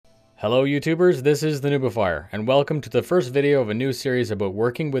Hello YouTubers, this is the Noobifier, and welcome to the first video of a new series about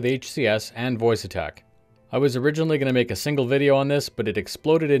working with HCS and voice attack. I was originally going to make a single video on this, but it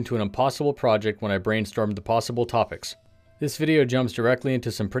exploded into an impossible project when I brainstormed the possible topics. This video jumps directly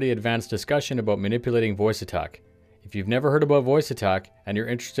into some pretty advanced discussion about manipulating voice attack. If you've never heard about voice attack, and you're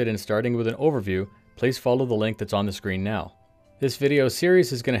interested in starting with an overview, please follow the link that's on the screen now. This video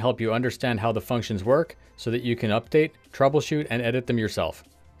series is going to help you understand how the functions work, so that you can update, troubleshoot, and edit them yourself.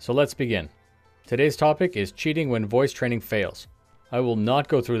 So let's begin. Today's topic is cheating when voice training fails. I will not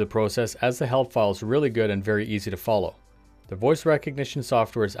go through the process as the help file is really good and very easy to follow. The voice recognition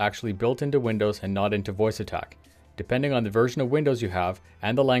software is actually built into Windows and not into voice attack. Depending on the version of Windows you have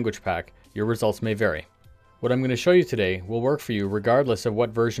and the language pack, your results may vary. What I'm going to show you today will work for you regardless of what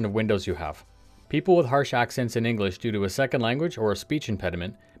version of Windows you have. People with harsh accents in English due to a second language or a speech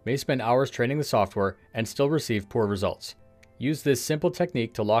impediment may spend hours training the software and still receive poor results. Use this simple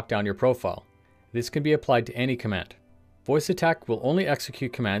technique to lock down your profile. This can be applied to any command. Voice attack will only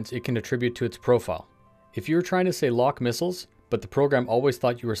execute commands it can attribute to its profile. If you were trying to say lock missiles, but the program always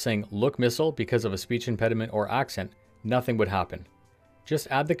thought you were saying look missile because of a speech impediment or accent, nothing would happen. Just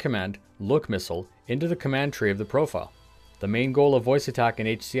add the command look missile into the command tree of the profile. The main goal of voice attack and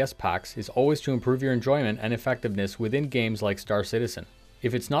HCS packs is always to improve your enjoyment and effectiveness within games like Star Citizen.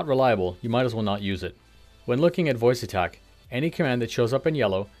 If it's not reliable, you might as well not use it. When looking at voice attack, any command that shows up in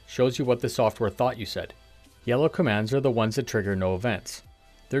yellow shows you what the software thought you said. Yellow commands are the ones that trigger no events.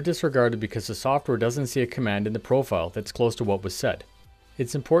 They're disregarded because the software doesn't see a command in the profile that's close to what was said.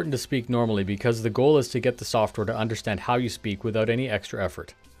 It's important to speak normally because the goal is to get the software to understand how you speak without any extra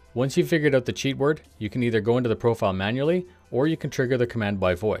effort. Once you've figured out the cheat word, you can either go into the profile manually or you can trigger the command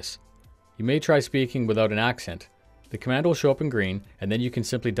by voice. You may try speaking without an accent. The command will show up in green and then you can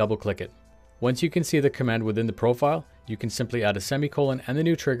simply double click it. Once you can see the command within the profile, you can simply add a semicolon and the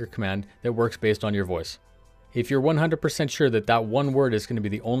new trigger command that works based on your voice. If you're 100% sure that that one word is going to be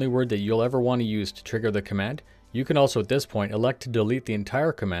the only word that you'll ever want to use to trigger the command, you can also at this point elect to delete the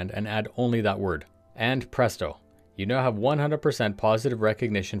entire command and add only that word. And presto, you now have 100% positive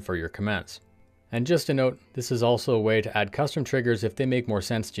recognition for your commands. And just a note, this is also a way to add custom triggers if they make more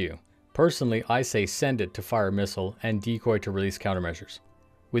sense to you. Personally, I say send it to fire missile and decoy to release countermeasures.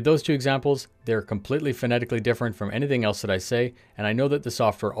 With those two examples, they're completely phonetically different from anything else that I say, and I know that the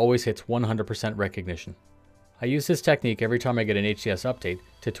software always hits 100% recognition. I use this technique every time I get an HCS update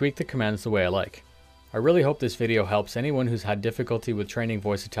to tweak the commands the way I like. I really hope this video helps anyone who's had difficulty with training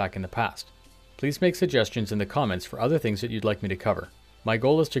voice attack in the past. Please make suggestions in the comments for other things that you'd like me to cover. My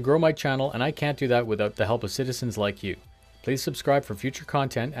goal is to grow my channel, and I can't do that without the help of citizens like you. Please subscribe for future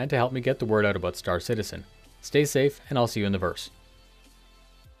content and to help me get the word out about Star Citizen. Stay safe, and I'll see you in the verse.